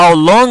indicate how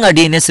long a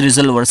DNS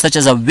resolver such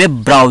as a web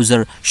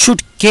browser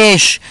should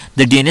cache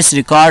the DNS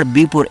record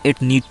before it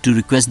need to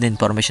request the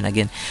information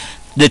again.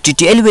 د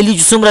TTL value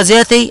چې څومره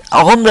زیات دی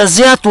هغومره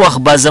زیات وخت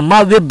به زما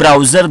ویب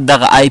براوزر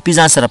دغه IP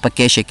ځان سره په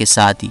کیشه کې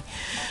ساتي.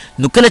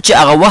 نو کله چې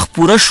هغه وخت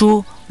پوره شو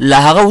له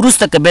هغه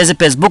وروسته که بیا زه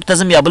فیسبوک ته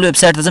ځم یا بل ویب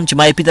سایټ ته ځم چې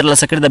ما آی پي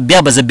ترلاسه کړې ده بیا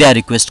به زه بیا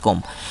ریکویسټ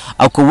کوم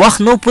او که وخت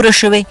نو پوره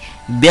شوی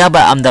بیا به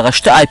همدغه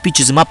شته آی پي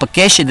چې زما په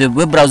کیش د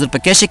ویب براوزر په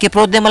کیش کې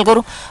پروت دی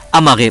ملګرو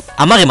همغې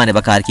باندې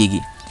به کار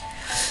کیږي.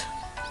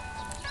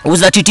 اوس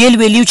دا ټي ټي ایل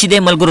ویلیو چې دی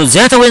ملګرو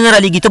زیاته ولې نه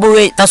رالیږي ته به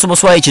وایې تاسو به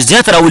وایئ چې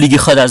زیاته راولېږي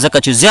ښه ده ځکه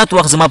چې زیات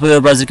وخت زما په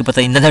ویب براوزر کې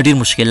پته نه دا ډېر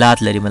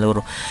مشکلات لري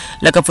ملګرو.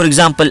 لکه فور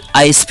ایگزامپل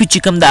آی اس پي چې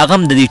کوم ده هغه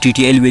هم د دې ټي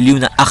ټي ایل ویلیو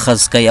نه اخذ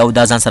کوي او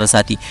دا ځان سره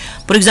ساتي.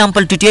 فور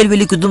ایگزامپل ټي ټي ایل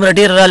ویلیو کې دومره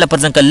ډېره راله پر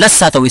ځان که 10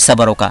 ساعته وایي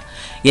صبر وکړه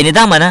یعنې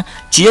دا معنه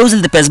چې یو ځل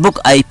د فیسبوک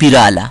آی پي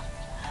راله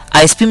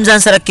آی اس پي هم ځان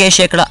سره کیش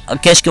یې کړه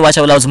کیش کې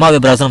واچوله او زما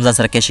ویب براوزر هم ځان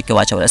سره کیش کې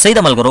واچوله صحیح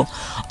ده ملګرو.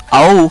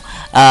 او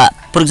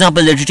فور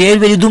ایگزامپل د ټي ټي ایل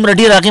ویلیو دومره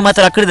ډېره هغې ما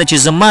ته راکړې ده چې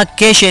زما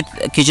کیش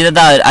کې چې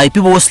دا آی پي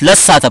به اوس 10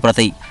 ساعته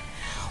پرته وي.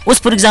 اوس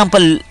فور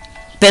ایگزامپل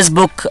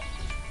فیسبوک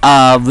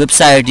ویب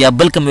سایټ یا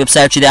بل کوم ویب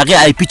سایټ چې د هغې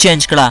آی پي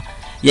چینج کړه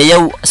یا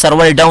یو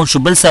سرور یې ډاون شو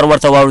بل سرور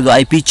ته واوړو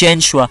آی پي چینج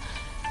شوه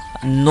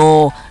نو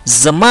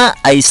زما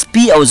آی اس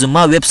پي او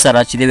زما ویب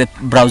سره چې د ویب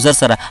براوزر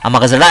سره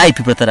هماغه زړه آی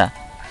پي پرته ده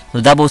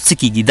نو دا به اوس څه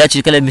کېږي دا چې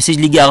کله میسیج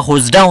لیږي هغه خو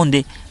اوس ډاون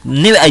دی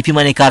نوی آی پي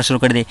باندې کار شروع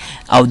کړی دی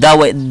او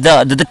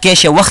دا د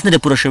کیش وخت نه دی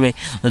پوره شوی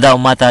نو دا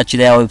ما ته چې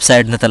دا ویب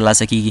سایټ نه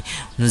ترلاسه کېږي.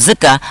 نو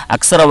ځکه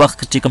اکثره وخت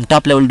چې کوم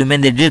ټاپ لیول ډومین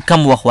دی ډېر کم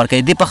وخت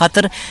ورکوي دې په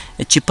خاطر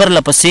چې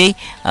پرله پسې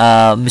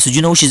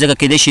میسیجونه وشي ځکه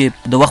کیدای شي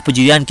د وخت په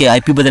جریان کې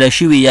آی پي بدله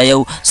شوي یا یو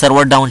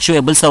سرور ډاون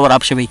شوی بل سرور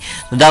اپ شوی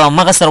نو دا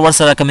همغه سرور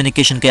سره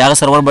کمیونیکیشن کوي هغه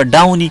سرور به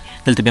ډاون وي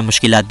دلته بیا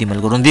مشکلات دي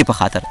ملګرو دې په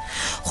خاطر.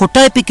 خو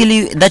ټایپیکلی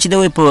دا چې د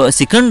په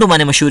سیکنډو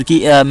باندې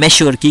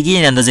مشور کېږي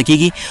یعنې اندازه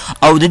کېږي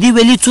او د دې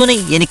ویلیو څونه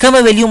یعنې کمه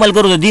ویلیو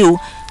ملګرو د دیو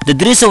د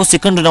 300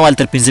 سیکنډو نه وال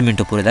تر 15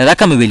 منټو پورې ده دا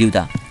کمه ویلیو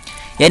ده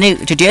یعنې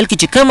ټي ټي ایل کې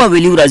چې کمه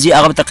ویلیو راځي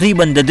هغه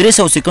تقریبا د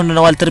 300 سیکنډو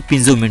نه وال تر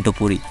 15 منټو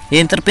پورې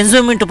یعنې تر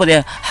 15 منټو پورې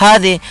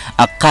حد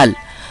اقل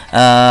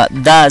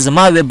دا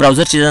زما ویب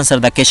براوزر چې ځان سره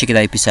دا کیش کې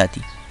د آی پي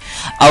ساتي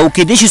او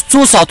کېدای شي څو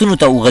ساعتونو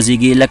ته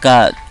وغځېږي لکه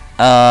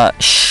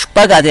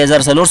شپږ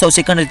 8400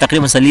 سیکنډ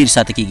تقریبا 40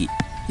 ساعته کېږي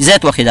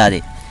زیات وخت دا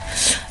دی.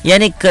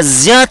 یعنی که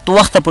زیات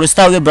وخت پورې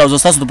ستا ویب براوزر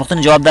ستاسو د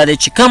پوښتنې جواب دا دی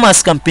چې کم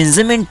از کم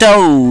 15 منټه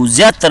او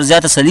زیات تر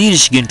زیاته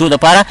 40 غنټو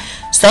دپاره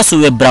ستاسو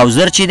ویب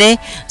براوزر چې دی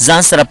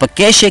ځان سره په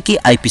کیش کې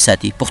آی پي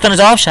ساتي. پوښتنه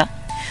جواب شه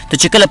ته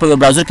چې کله په ویب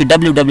براوزر کې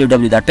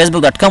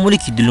www.facebook.com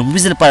ولیکي د لومړي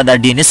ځل لپاره دا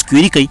DNS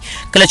کویري کوي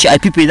کله چې آی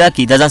پي پیدا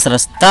کړي دا ځان سره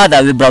ستا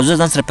دا ویب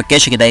براوزر ځان سره په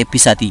کیش کې د آی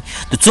پي ساتي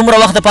د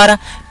څومره وخت دپاره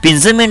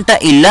 15 منټه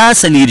الا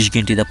 40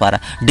 غنټې دپاره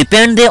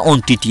ډیپینډ دی اون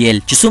ټي ټي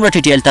ایل چې څومره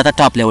ټي ټي ایل تا ته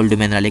ټاپ لیول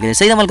ډومین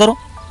رالیږلی صحیح ده ملګرو.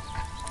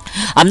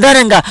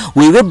 همدارنګه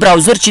ویب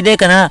براوزر چې دی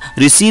کنه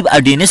receive a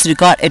DNS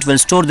record it will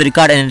store the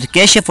record and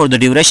cache for the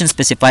duration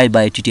specified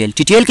by TTL.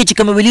 TTL کې چې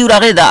کوم ویلیو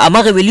راغلی دا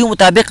هغه ویلیو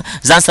مطابق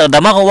ځان سره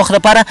دغه وخت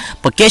لپاره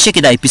په کیشه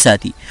کې د آی پي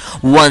ساتي.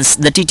 once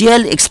the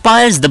TTL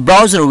expires the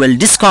browser will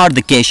discard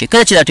the cache.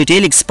 کله چې دا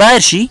TTL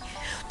expire شي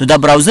نو دا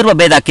براوزر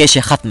به دا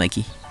کیشه ختمه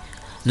کی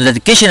نو دا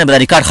کیشه نه به دا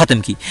ریکارډ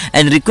ختم کی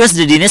and request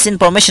the DNS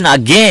information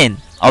again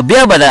او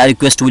بیا به دا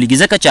ریکویسټ ولیږي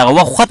ځکه چې هغه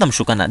وخت ختم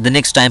شو کنه د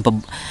نیکسټ ټایم په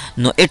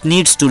نو اټ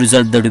نیډس ټو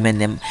ریزولف د ډومین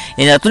نیم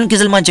یعنې راتلونکي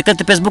ځل باندې چې کله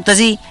ته فیسبوک ته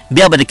ځي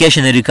بیا به د کیش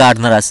نه ریکارډ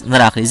نه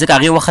راخلي ځکه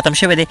هغې وخت ختم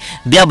شوی دی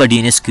بیا به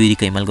DNS کویري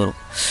کوي ملګرو.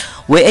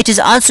 وی اټ از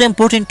آلسو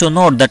امپورټنټ ټو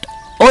نوټ دیټ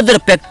other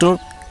factor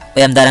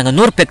همدارنګه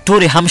نور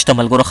فیکټورې هم شته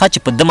ملګرو ښه چې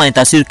په ده باندې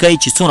تاثیر کوي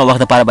چې څومره وخت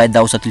دپاره باید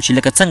دا وساتل شي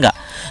لکه څنګه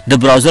د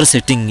براوزر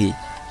سیټینګ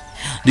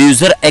the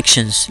user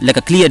actions like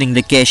clearing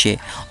the cache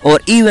or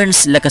events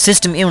like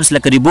system events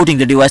like rebooting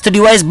the device the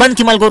device بند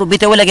کی ملګرو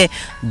بیت ولګي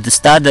د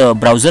ستا د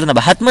براوزر نه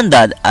به حتما د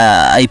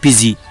آی پی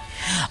زی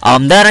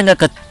همدارنګه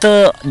کته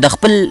د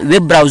خپل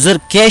ویب براوزر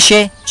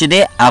کیشه چې د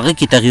هغه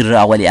کی تغییر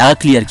راولي هغه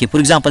کلیر کی فور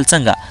ایگزامپل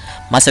څنګه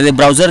ما سره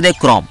ویب براوزر د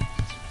کروم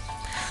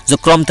زه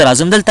کروم تر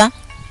اعظم دلته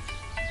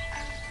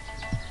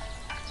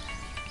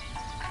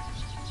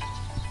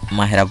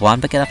ماهر افغان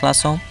پکې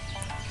راخلاصوم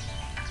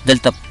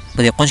دلته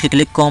په دې قونج کې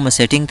کلیک کوم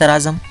سیټینګ ته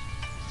راځم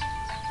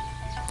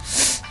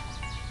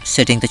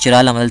سیټینګ ته چې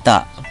رالم دلته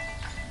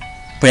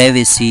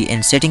پرایویسي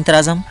اینډ سیټینګ ته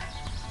راځم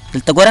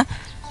دلته ګوره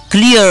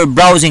کلیر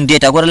براوزینګ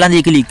ډیټا ګوره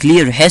لاندې کلی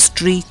کلیر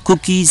هیسټري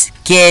کوکیز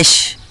کیش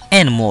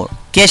اینډ مور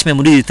کیش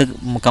میموري دې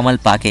مکمل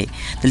پاکې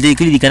دلته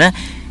کلی دي کنه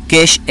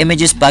کیش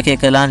ایمیجز پاکې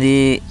کلاندې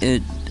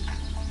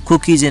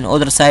کوکیز اینډ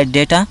اودر سایډ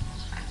ډیټا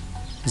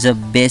ز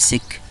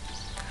بیسیک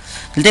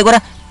دلته ګوره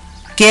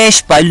کیش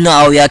فایلونه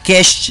او یا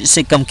کیش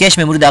سے کم کیش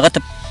میموري دغه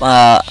ته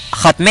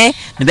ختمه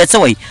نو بیا څه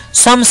وایي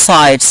some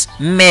sites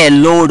may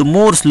load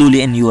more slowly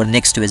in your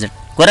next visit.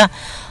 ګوره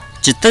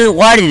چې ته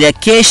غواړې د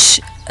کیش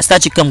ستا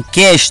چې کم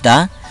کیش ده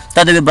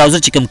ستا د ویب براوزر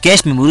چې کم کیش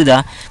میموري ده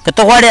که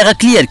ته غواړې هغه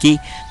کلیر کړي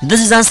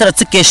داسې ځان سره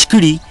څه کیش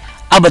کړي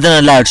ابدا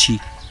نه لاړ شي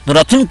نو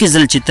راتلونکي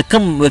ځل چې ته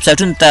کوم ویب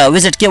سایټونو ته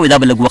وزټ کوې دا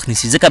به لږ وخت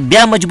نیسي ځکه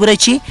بیا مجبوری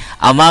چې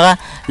هماغه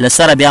له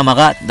سره بیا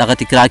هماغه دغه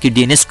تکرار کړي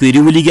DNS کویري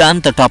ولیږي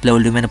ان تر ټاپ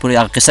لیول ډومین پورې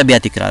هغه قصه بیا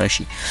تکرار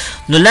شي.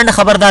 نو لنډه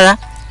خبر دا ده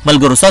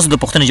ملګرو ستاسو د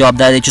پوښتنې جواب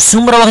دا دی چې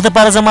څومره وخت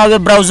دپاره زما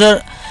ویب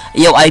براوزر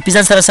یو آی پی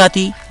ځان سره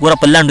ساتي ګوره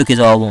په لاندو کې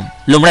جواب وم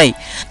لومړی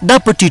دا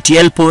په ټي ټي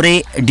ایل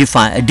پورې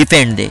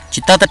ډیپینډ دی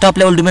چې تا ته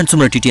ټاپ لیول ډومین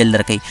څومره ټي ټي ایل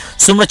درکوي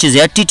څومره چې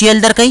زیات ټي ټي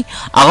ایل درکوي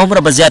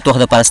هغومره به زیات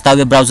وخت دپاره ستا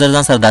ویب براوزر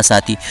ځان سره دا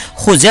ساتي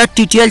خو زیات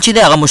ټي ټي ایل چې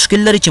دی هغه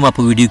مشکل لري چې ما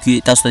په ویډیو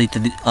کې تاسو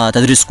ته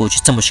تدریس کوو چې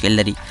څه مشکل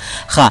لري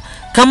ښه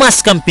کم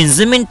از کم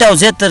 15 منټه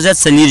او زیات تر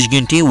زیات 40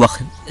 غنټې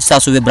وخت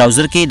ستاسو ویب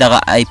براوزر کې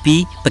دغه آی پی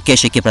په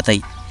کیشه کې پرته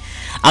وي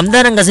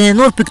همدارنګه ځینې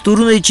نور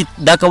فکتورونه دي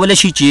چې دا کولی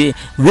شي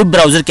چې ویب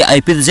براوزر کې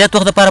آی پی د زیات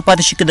وخت لپاره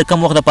پاتې شي که د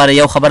کم وخت لپاره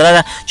یو خبره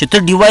ده چې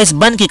ته ډیوایس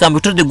بند کړي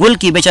کمپیوټر دې ګول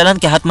کړي بیا چالان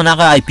کې حتما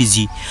هغه آی پی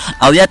ځي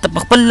او یا ته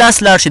په خپل لاس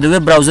لاړ شي د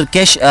ویب براوزر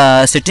کیش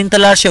سیټینګ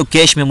ته لاړ شي او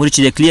کیش میموري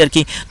چې دی کلیر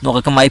کړي نو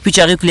هغه کوم آی پی چې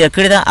هغې کلیر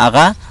کړې ده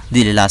هغه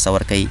دې له لاسه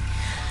ورکوي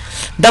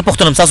دا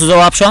پوښتنه هم ستاسو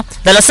ځواب شوه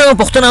د لسمه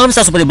پوښتنه هم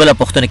ستاسو په دې بله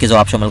پوښتنه کې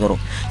ځواب شوه ملګرو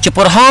چې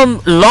پر how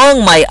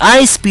long my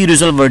ISP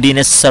resolver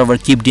DNS server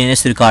keep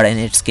DNS record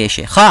in its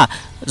cache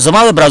ښه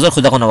زما ویب براوزر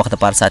خو دغه وخت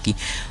لپاره ساتي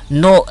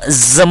نو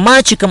زما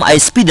چې کوم آی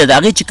اس پي ده د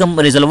هغې چې کوم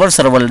ریزولور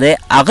سرور دی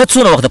هغه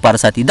څونه وخت لپاره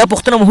ساتي دا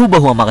پوښتنه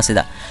هوبهو هماغسې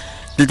ده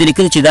دلته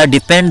لیکلي چې دا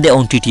ډیپینډ دی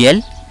اون ټي ټي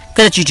ایل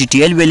کله چې ټي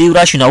ټي ایل ویلیو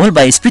راشي نو اول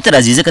به آی اس پي ته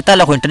راځي ځکه تا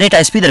له خو انټرنیټ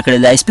آی اس پي درکړی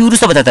د آی اس پي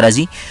وروسته به تا ته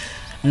راځي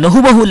نو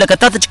هوبهو لکه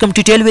تا ته چې کوم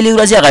ټي ټي ایل ویلیو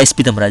راځي هغه آی اس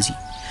پي ته هم راځي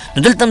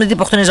نو دلته هم د دې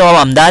پوښتنې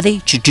جواب همدا دی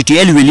چې ټي ټي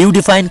ایل ویلیو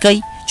ډیفاین کوي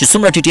چې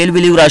څومره ټي ټي ایل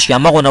ویلیو راشي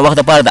هماغونه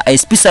وخت لپاره د آی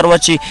اس پي سرور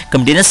چې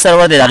کوم ډي ان اس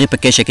سرور دی د هغې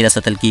په کیشه کې دا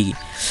ساتل کېږي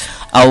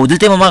او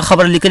دلته هم هماغه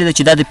خبره لیکلې ده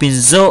چې دا د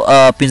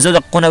 15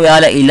 دقیقو نه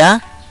ویاله اله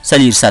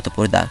 40 ساعته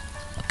پورې دا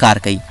کار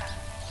کوي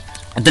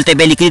دلته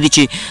بیا لیکلي دي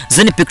چې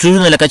ځینې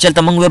فکټورونه لکه چې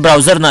هلته موږ ویب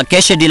براوزر نه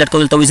کیشه ډیلیټ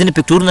کول ته وایي ځینې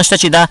فکټورونه شته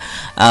چې دا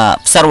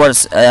سرور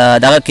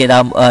دغه کې دا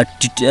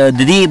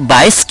د دې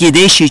باعث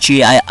کیدی شي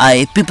چې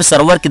آی پي په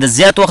سرور کې د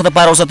زیات وخت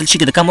لپاره وساتل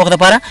شي که د کم وخت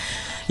لپاره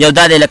یو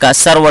دا دی لکه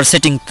سرور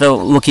سیټینګ ته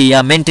وکړي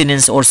یا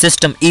مینټیننس او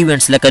سیسټم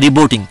ایونټس لکه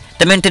ریبوټینګ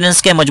ته مینټیننس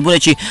کې مجبوره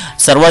چې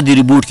سرور دې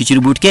ریبوټ کړي چې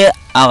ریبوټ کې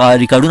هغه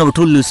ریکارډونه به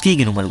ټول لوس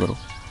کېږي نو ملګرو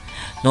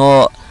نو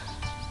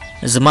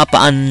زما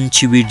په ان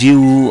چې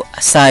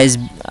ویډیو سایز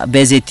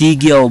بیا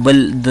زیاتېږي او بل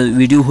د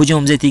ویډیو حجم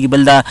هم زیاتېږي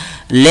بل دا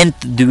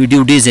لینت د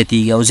ویډیو ډېر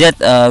زیاتېږي او زیات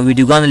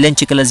ویډیوګانو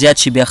لینت چې کله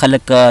زیات شي بیا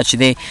خلک چې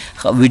دی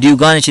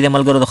ویډیوګانې چې دی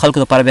ملګرو د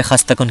خلکو لپاره بیا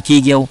خسته کن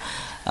کېږي او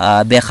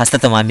بیا خسته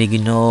تمامېږي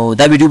نو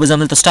دا ویډیو به زه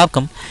همدلته سټاپ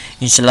کړم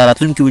انشاءالله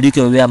راتلونکي ویډیو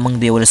کې به بیا موږ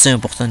د 11مې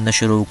پوښتنې نه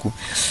شروع وکړو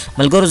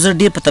ملګرو زه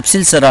ډېر په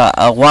تفصیل سره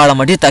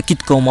غواړم ډېر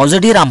تاکید کوم او زه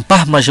ډېر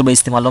همفهمه ژبه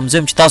استعمالوم زه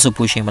یم چې تاسو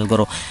پوه شئ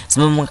ملګرو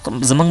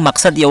زموږ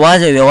مقصد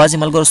یوازې او یوازې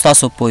ملګرو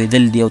ستاسو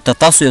پوهېدل دي او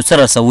تاسو یو څه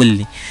رسول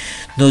دي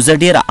نو زه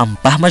ډېره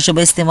همفهمه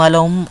ژبه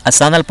استعمالوم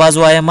اسان الفاظ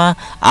وایم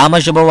عامه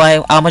ژبه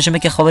وایم عامه ژبه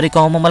کې خبرې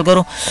کوم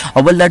ملګرو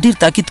او بل دا ډېر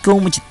تاکید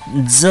کوم چې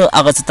زه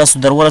هغه څه تاسو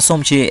در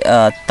ورسوم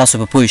چې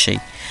تاسو به پوه شئ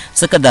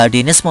ځکه دا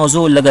ډي ان اس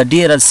موضوع لږه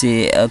ډېره سې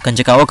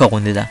کنجکاوکه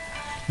غوندې ده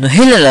نو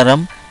هیله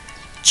لرم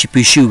چې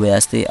پوه شوي به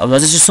یاستئ او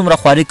زه چې څومره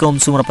خواري کوم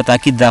څومره په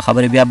تاکید دا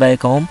خبرې بیا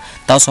کوم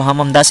تاسو هم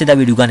همداسې دا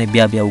ویډیوګانې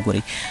بیا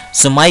وګورئ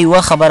زما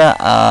یوه خبره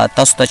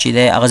تاسو ته چې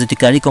دی هغه زه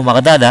تکراري کوم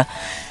هغه دا ده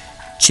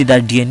چې دا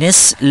ډي ان اس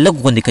لږ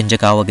غوندې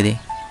کنجکاوک دی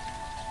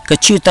که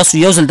چیرې تاسو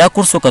یو ځل دا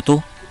کورس وکتو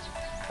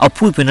او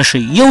پوه پرې نه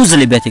شئ یو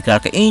ځل بیا تکرار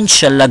کړئ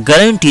انشاءالله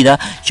ګارنټي ده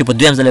چې په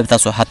دویم ځل به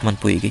تاسو حتما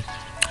پوهېږئ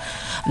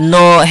نو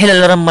هیله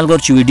لرم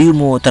ملګرو چې ویډیو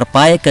مو تر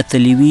پایه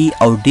کتلی وي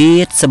او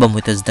ډېر څه به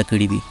مو ته زده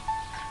کړي وي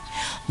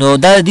نو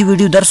دا د دې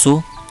ویډیو درس و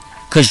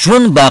که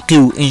ژوند باقي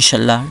و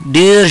انشاءالله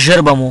ډېر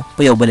ژر به مو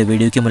په یو بله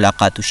ویډیو کې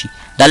ملاقات وشي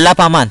د الله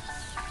په امان